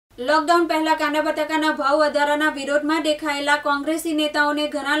Lockdown પહેલા કાંદા બટાકાના ભાવ વધારાના વિરોધમાં દેખાયેલા કોંગ્રેસી નેતાઓને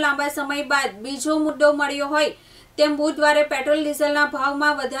ઘણા લાંબા સમય બાદ બીજો મુદ્દો મળ્યો હોય તેમ બુધવારે પેટ્રોલ ડીઝલના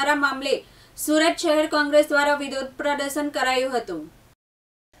ભાવમાં વધારા મામલે સુરત શહેર કોંગ્રેસ દ્વારા વિરોધ પ્રદર્શન કરાયું હતું।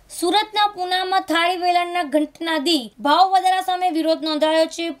 સુરતના પુનામાં થાળી વેલણના ઘટનાથી ભાવ વધારા સામે વિરોધ નોંધાયો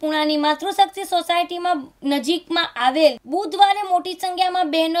છે। પુનાની માતૃશક્તિ સોસાયટીમાં નજીકમાં આવેલ બુધવારે મોટી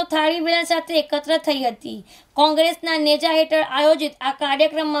સંખ્યામાં બહેનો થાળી વેલણ સાથે એકત્ર થઈ હતી। કોંગ્રેસના નેજા હેઠળ આયોજિત આ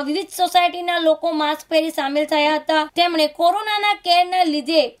કાર્યક્રમમાં વિવિધ સોસાયટીના લોકો માસ્ક પહેરી સામેલ થયા હતા। તેમણે કોરોનાના કેરના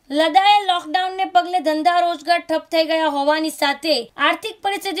લીધે લદાયેલ લોકડાઉનને પગલે ધંધા રોજગાર ઠપ થઈ ગયા હોવાની સાથે આર્થિક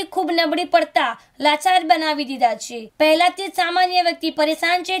પરિસ્થિતિ ખૂબ નબળી પડતા લાચાર બનાવી દીધા છે। પહેલાથી જ સામાન્ય વ્યક્તિ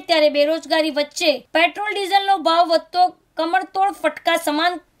પરેશાન છે, ત્યારે બેરોજગારી વચ્ચે પેટ્રોલ ડીઝલનો ભાવ વધતો કમરતોડ ફટકા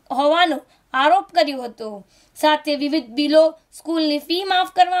સમાન હોવાનો આરોપ કર્યો હતો। સાથે વિવિધ બિલો, સ્કૂલની ફી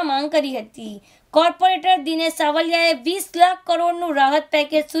માફ કરવા માંગ કરી હતી। કોર્પોરેટર દિનેશ સાવલિયાએ 20 લાખ કરોડનું રાહત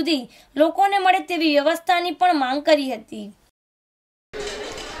પેકેજ સુધી લોકોને મળે તેવી વ્યવસ્થાની પણ માંગ કરી હતી।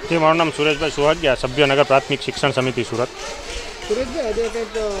 મારું નામ સુરેશભાઈ સુહાગિયા, સભ્યનગર પ્રાથમિક શિક્ષણ સમિતિ સુરત। સુરેશભાઈ, આજે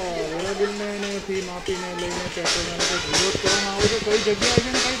કંઈક વેરાબિલને અને ફી માફીને લઈને પેટ્રોલનો વિરોધ કરવામાં આવે છે, કઈ જગ્યાએ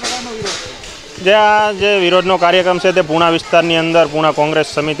છે ને કઈ પ્રકારનો વિરોધ છે? જે વિરોધનો કાર્યક્રમ છે તે પૂણા વિસ્તારની અંદર પૂણા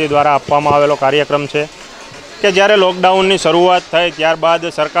કોંગ્રેસ સમિતિ દ્વારા આપવામાં આવેલો કાર્યક્રમ છે કે જ્યારે લોકડાઉનની શરૂઆત થઈ ત્યારબાદ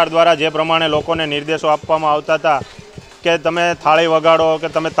સરકાર દ્વારા જે પ્રમાણે લોકોને નિર્દેશો આપવામાં આવતા હતા કે તમે થાળી વગાડો, કે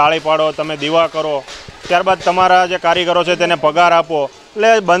તમે તાળી પાડો, તમે દીવા કરો, ત્યારબાદ તમારા જે કારીગરો છે તેને પગાર આપો,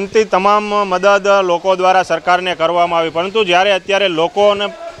 એટલે બનતી તમામ મદદ લોકો દ્વારા સરકારને કરવામાં આવી। પરંતુ જ્યારે અત્યારે લોકોને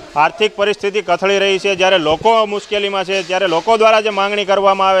આર્થિક પરિસ્થિતિ કથળી રહી છે, જ્યારે લોકો મુશ્કેલીમાં છે, ત્યારે લોકો દ્વારા જે માંગણી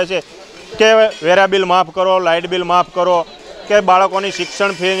કરવામાં આવે છે કે વેરા બિલ માફ કરો, લાઇટ બિલ માફ કરો, કે બાળકોની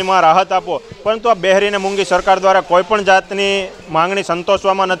શિક્ષણ ફીમાં રાહત આપો, પરંતુ આ બહેરીને મૂંગી સરકાર દ્વારા કોઈપણ જાતની માંગણી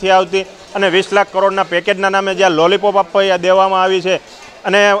સંતોષવામાં નથી આવતી અને 20 લાખ કરોડના પેકેજના નામે જ્યાં લોલીપોપ આપવા દેવામાં આવી છે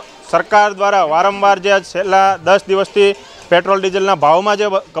અને સરકાર દ્વારા વારંવાર જે છેલ્લા 10 દિવસથી પેટ્રોલ ડીઝલના ભાવમાં જે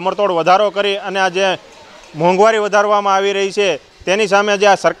કમરતોડ વધારો કરી અને આ જે મોંઘવારી વધારવામાં આવી રહી છે તેની સામે જે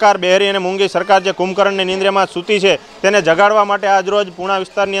આ સરકાર બહેરી અને મૂંગી સરકાર જે કુંભકર્ણની નિંદ્રામાં સૂતી છે તેને જગાડવા માટે આજરોજ પૂણા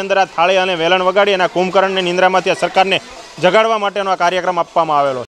વિસ્તારની અંદર આ થાળી અને વેલણ વગાડી અને આ કુંભકર્ણની નિંદ્રામાંથી આ સરકારને જગાડવા માટેનો આ કાર્યક્રમ આપવામાં આવેલો છે।